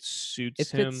It suits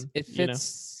fits him, it you fits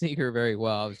know. Seeger very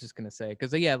well. I was just gonna say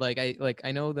because yeah,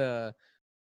 I know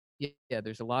yeah,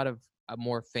 there's a lot of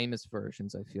more famous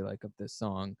versions I feel like of this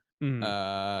song.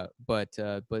 Mhm. But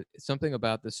something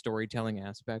about the storytelling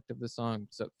aspect of the song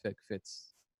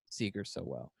fits Seeger so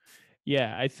well.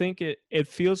 Yeah, I think it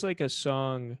feels like a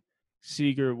song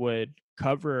Seeger would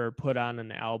cover or put on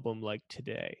an album like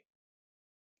today.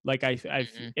 Like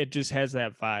Mhm. it just has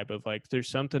that vibe of like there's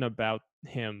something about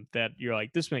him that you're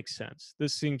like, this makes sense.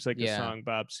 This seems like a Yeah, song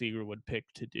Bob Seger would pick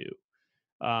to do.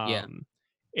 yeah, Um,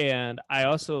 and I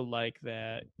also like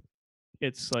that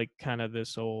it's like kind of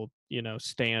this old,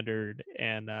 standard.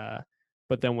 And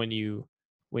but then when you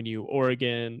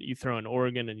Oregon, you throw in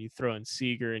Oregon and you throw in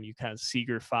Seeger and you kind of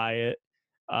Seegerfy it.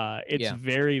 It's yeah.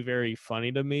 very, very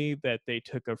funny to me that they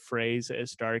took a phrase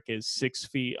as dark as 6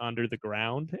 feet under the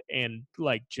ground and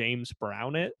like James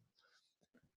Brown it.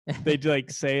 They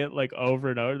like say it like over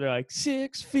and over. They're like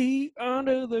 6 feet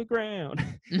under the ground,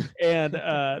 and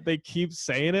they keep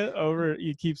saying it over.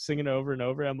 You keep singing it over and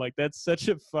over. I'm like, that's such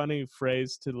a funny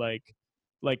phrase to like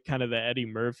kind of the Eddie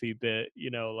Murphy bit,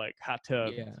 like hot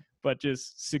tub, Yeah. but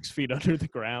just 6 feet under the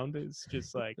ground is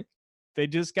just like they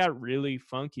just got really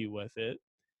funky with it,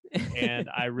 and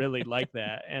I really like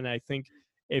that. And I think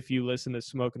if you listen to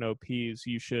Smoking OPs,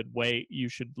 you should wait. You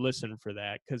should listen for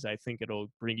that because I think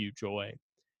it'll bring you joy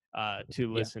to Yeah.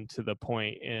 listen to the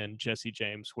point in Jesse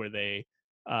James where they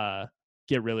uh,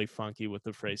 get really funky with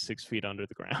the phrase 6 feet under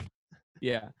the ground.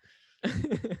 Yeah.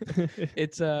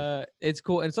 It's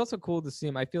cool. And it's also cool to see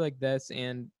him. I feel like this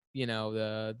and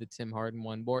the Tim Harden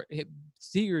one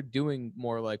Seeger doing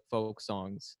more like folk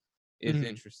songs is Mhm.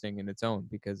 interesting in its own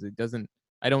because it doesn't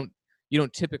I don't you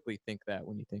don't typically think that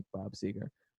when you think Bob Seger.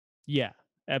 Yeah,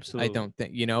 I absolutely. don't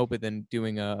think, but then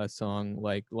doing a song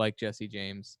like Jesse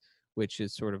James, which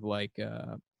is sort of like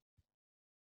uh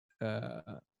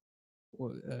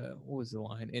what was the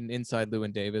line in Inside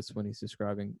Llewyn Davis when he's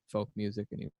describing folk music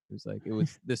and he was like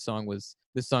this song was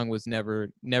never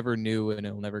new and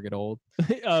it'll never get old.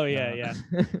 Oh yeah, Uh,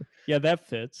 yeah, yeah. That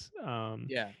fits.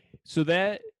 yeah. So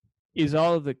that is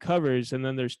all of the covers, and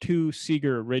then there's two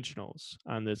Seeger originals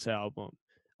on this album.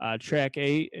 Track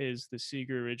 8 is the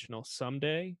Seeger original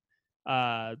 "Someday."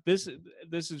 This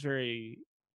is very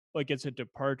like it's a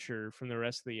departure from the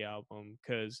rest of the album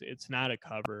because it's not a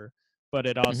cover, but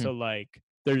it Hmm. also like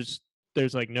there's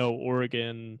like no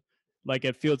organ, like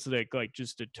it feels like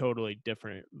just a totally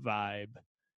different vibe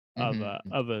Hmm.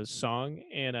 of a song.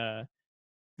 And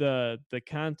the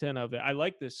content of it, I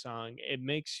like this song. It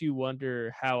makes you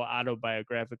wonder how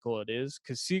autobiographical it is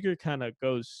because Seeger kind of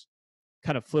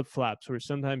flip flops where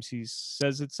sometimes he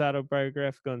says it's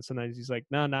autobiographical and sometimes he's like,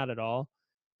 no, not at all.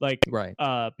 Like Right.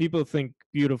 people think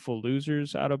Beautiful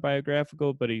Losers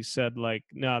autobiographical, but he said like,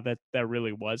 no, that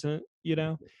really wasn't.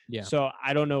 Yeah. So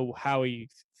I don't know how he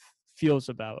feels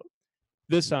about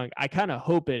this song. I kind of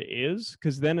hope it is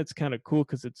because then it's kind of cool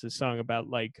because it's a song about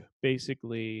like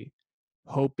basically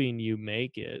hoping you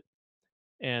make it,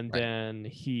 and Right. then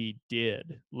he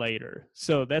did later.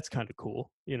 So that's kind of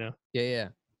cool. Yeah. Yeah.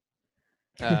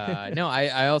 No,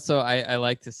 I also I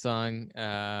like this song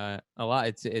a lot.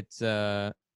 It's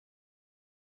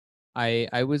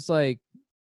I was like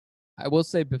I will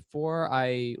say before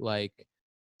I like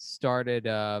started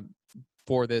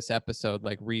for this episode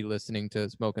like re-listening to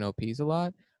Smoking OPs a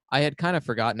lot, I had kind of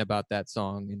forgotten about that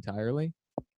song entirely.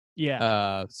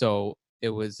 Yeah. So it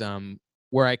was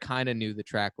where I kind of knew the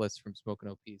track list from Smoking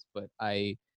OPs, but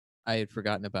I had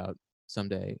forgotten about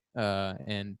Someday.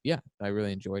 And yeah, I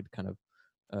really enjoyed kind of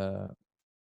uh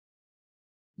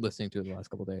listening to it the last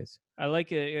couple days. I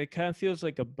like it. It kind of feels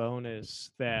like a bonus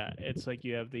that it's like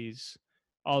you have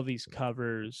all these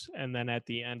covers, and then at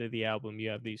the end of the album, you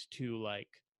have these two like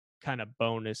kind of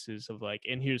bonuses of like,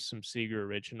 and here's some Seeger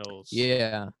originals.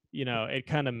 Yeah. It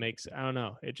kind of makes, I don't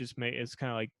know, it's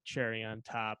kind of like cherry on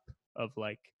top of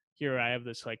like, here I have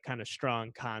this like kind of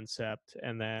strong concept,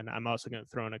 and then I'm also going to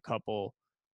throw in a couple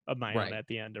of my own Right. at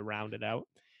the end to round it out.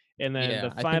 And then the Yeah, I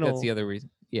think that's the final, other reason.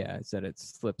 Yeah, I said it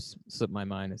slipped my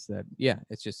mind is that yeah,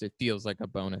 it's just it feels like a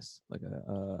bonus, like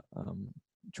a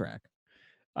track.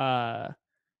 uh,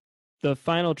 the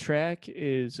final track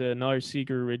is another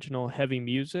Seeger original, Heavy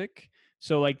Music.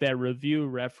 So like that review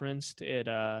referenced it.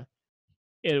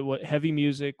 What Heavy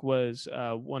Music was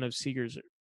one of Seeger's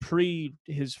pre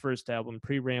his first album,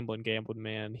 pre Ramblin' Gamblin'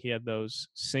 Man. He had those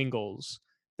singles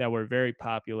that were very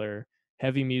popular.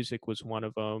 Heavy Music was one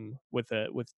of them with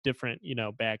different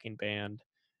backing band.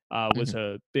 Was Hmm.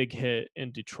 a big hit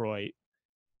in Detroit.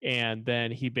 and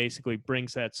then he basically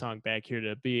brings that song back here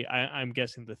to be. I'm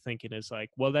guessing the thinking is like,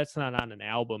 well, that's not on an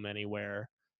album anywhere,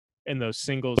 and those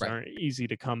singles Right. aren't easy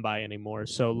to come by anymore,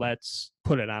 so let's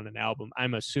put it on an album,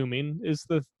 I'm assuming is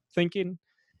the thinking.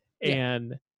 Yeah.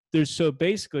 And there's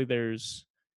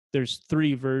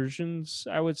three versions,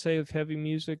 I would say, of Heavy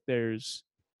Music. There's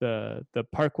the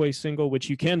Parkway single, which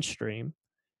you can stream.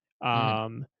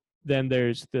 Then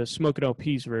there's the Smoking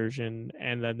OP's version,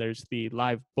 and then there's the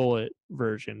Live Bullet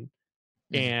version.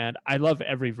 And I love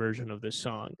every version of this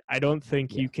song. I don't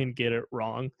think you can get it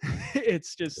wrong.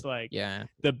 It's just like,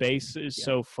 the bass is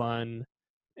so fun,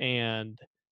 and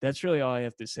that's really all I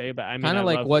have to say. But I mean, kind of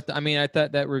like what I mean. I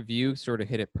thought that review sort of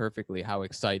hit it perfectly. How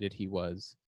excited he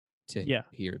was to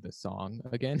hear the song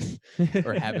again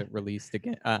or have it released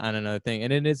again on another thing.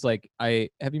 And it is like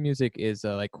Heavy Music is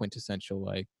like quintessential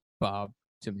like Bob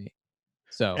to me.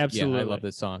 So absolutely, I love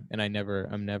this song, and I'm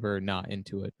never not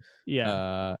into it.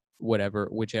 Yeah. Whichever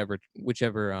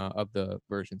of the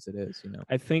versions it is, you know.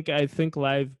 I think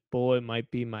Live Bullet might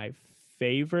be my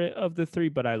favorite of the three,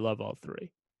 but I love all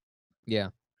three. Yeah.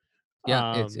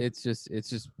 It's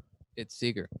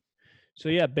Seeger. So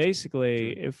yeah,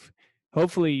 basically, if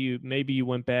hopefully you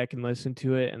went back and listened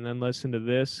to it and then listened to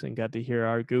this and got to hear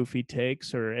our goofy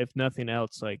takes, or if nothing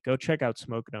else, like go check out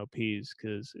Smoking OPs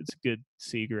because it's a good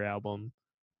Seeger album.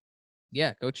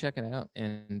 Yeah, go check it out.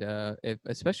 And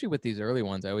especially with these early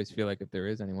ones, I always feel like if there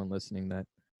is anyone listening that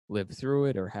lived through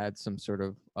it or had some sort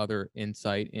of other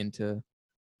insight into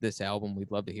this album,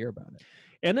 we'd love to hear about it.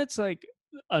 And it's like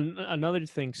another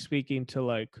thing, speaking to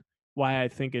like why I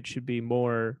think it should be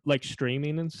more like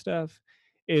streaming and stuff,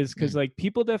 is because like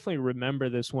people definitely remember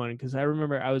this one, because I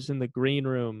remember I was in the green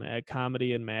room at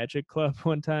Comedy and Magic Club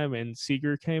one time and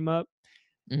Seeger came up,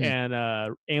 and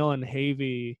Alan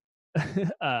Havey,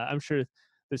 I'm sure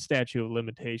the statute of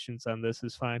limitations on this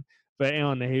is fine, but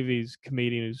Alan Havey's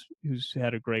comedian who's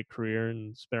had a great career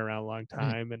and has been around a long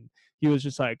time, and he was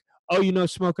just like, "Oh, you know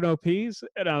Smoking OPs?"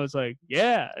 And I was like,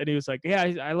 "Yeah," and he was like,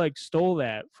 "Yeah, I like stole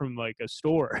that from like a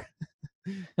store."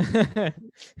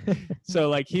 So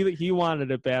like he wanted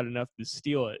it bad enough to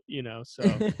steal it, you know. So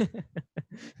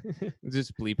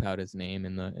just bleep out his name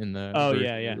in the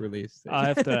release.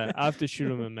 I'll have to shoot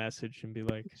him a message and be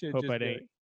like, hope I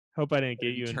didn't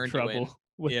get you in trouble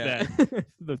with that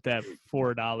with that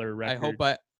 $4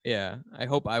 record. I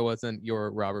hope I wasn't your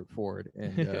Robert Ford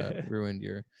and ruined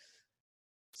your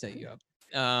set you up.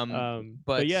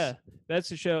 But yeah, that's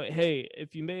the show. Hey,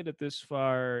 if you made it this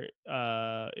far,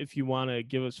 if you want to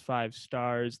give us 5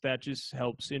 stars, that just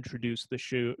helps introduce the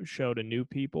show to new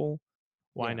people.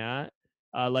 Why not?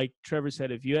 Like Trevor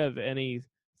said, if you have any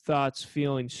thoughts,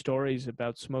 feelings, stories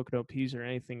about Smoking OPs or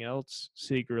anything else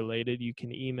Seeger related, you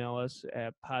can email us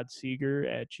at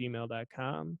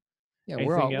podseeger@gmail.com. Yeah,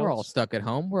 we're all stuck at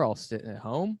home. We're all sitting at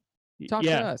home. Talk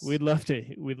to us. We'd love to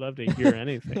hear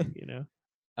anything, you know.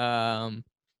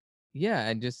 Yeah,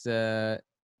 and just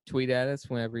tweet at us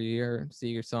whenever you hear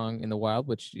Seeger song in the wild,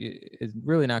 which is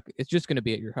really not. It's just going to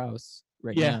be at your house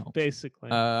right now. Yeah, basically.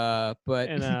 But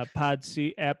and at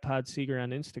Podseeger on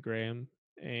Instagram,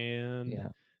 and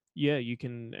you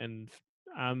can, and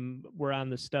we're on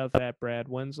the stuff at Brad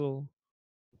Wenzel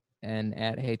and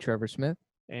at Hey Trevor Smith.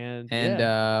 And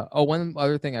one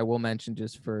other thing I will mention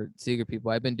just for Seeger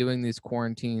people, I've been doing these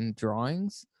quarantine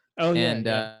drawings. Oh yeah, and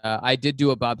I did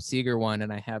do a Bob Seeger one,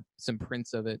 and I have some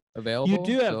prints of it available. You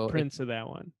do have prints of that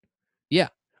one. Yeah.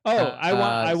 Oh,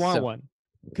 I want one.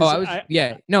 Oh, I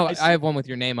have one with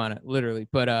your name on it, literally.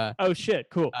 But oh shit,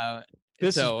 cool.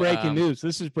 This is breaking news.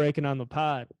 This is breaking on the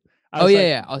pod.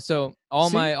 So all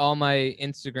my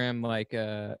Instagram like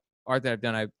art that I've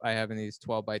done, I have in these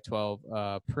 12 by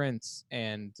 12 prints,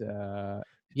 and I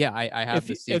have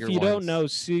the Seeger. If you don't know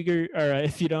Seeger, or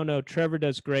if you don't know, Trevor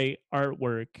does great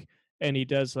artwork, and he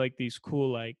does like these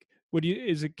cool like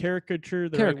is it caricature?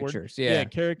 Caricatures,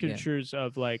 caricatures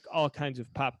of like all kinds of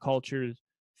pop culture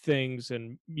things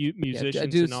and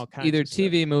musicians and all kinds either of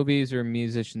TV, stuff. movies, or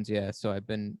musicians. Yeah, so I've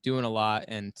been doing a lot,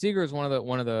 and Seeger is one of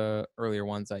the earlier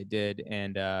ones I did,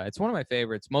 and it's one of my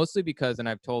favorites, mostly because, and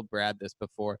I've told Brad this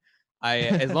before,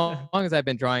 as long as I've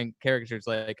been drawing caricatures,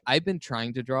 like I've been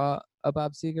trying to draw a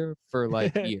Bob Seeger for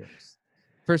like years.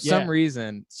 For some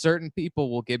reason, certain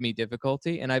people will give me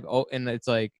difficulty, and it's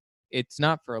like, it's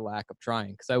not for a lack of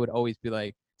trying, because I would always be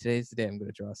like, today's the day I'm going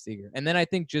to draw Seeger. And then I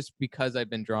think just because I've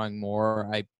been drawing more,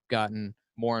 I've gotten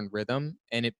more in rhythm,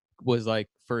 and it was like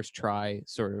first try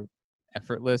sort of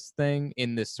effortless thing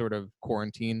in this sort of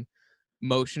quarantine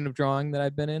motion of drawing that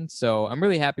I've been in. So I'm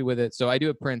really happy with it. So I do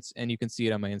have prints, and you can see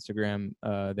it on my Instagram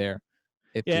there.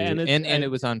 And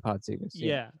it was on Podseeger.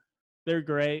 Yeah. they're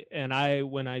great. And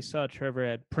when I saw Trevor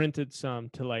had printed some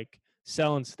to like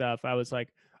sell and stuff, I was like,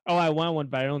 oh, I want one,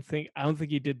 but I don't think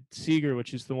he did Seeger,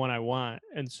 which is the one I want.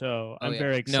 And so I'm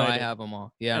very excited. No, I have them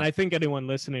all. Yeah. And I think anyone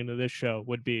listening to this show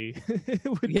would be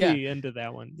be into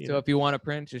that one. So if you want a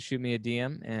print, just shoot me a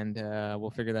DM and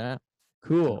we'll figure that out.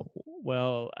 Cool.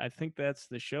 Well, I think that's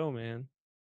the show, man.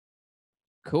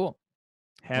 Cool.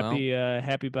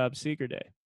 Happy Bob Seeger Day.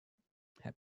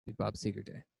 Happy Bob Seeger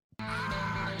Day.